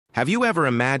Have you ever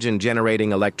imagined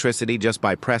generating electricity just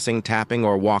by pressing, tapping,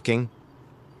 or walking?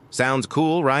 Sounds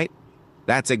cool, right?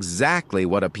 That's exactly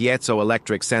what a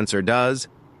piezoelectric sensor does.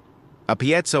 A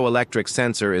piezoelectric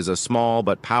sensor is a small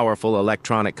but powerful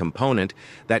electronic component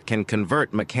that can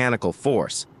convert mechanical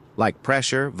force, like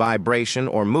pressure, vibration,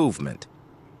 or movement,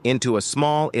 into a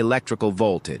small electrical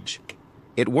voltage.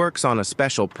 It works on a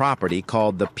special property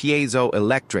called the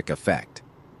piezoelectric effect.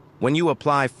 When you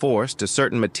apply force to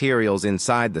certain materials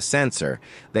inside the sensor,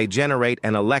 they generate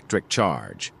an electric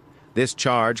charge. This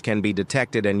charge can be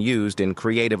detected and used in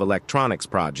creative electronics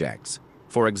projects.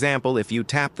 For example, if you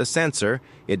tap the sensor,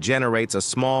 it generates a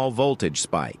small voltage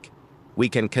spike. We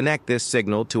can connect this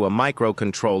signal to a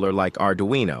microcontroller like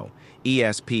Arduino,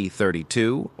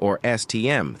 ESP32 or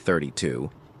STM32,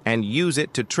 and use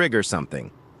it to trigger something,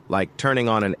 like turning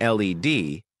on an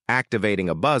LED, activating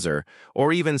a buzzer,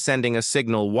 or even sending a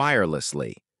signal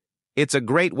wirelessly. It's a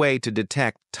great way to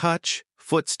detect touch,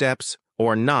 footsteps,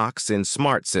 or knocks in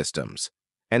smart systems.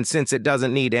 And since it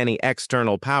doesn't need any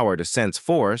external power to sense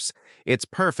force, it's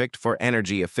perfect for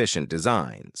energy-efficient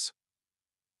designs.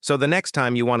 So the next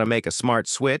time you want to make a smart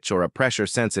switch or a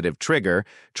pressure-sensitive trigger,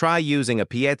 try using a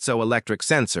piezoelectric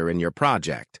sensor in your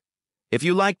project. If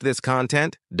you liked this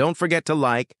content, don't forget to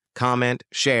like, comment,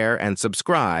 share, and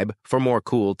subscribe for more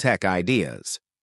cool tech ideas.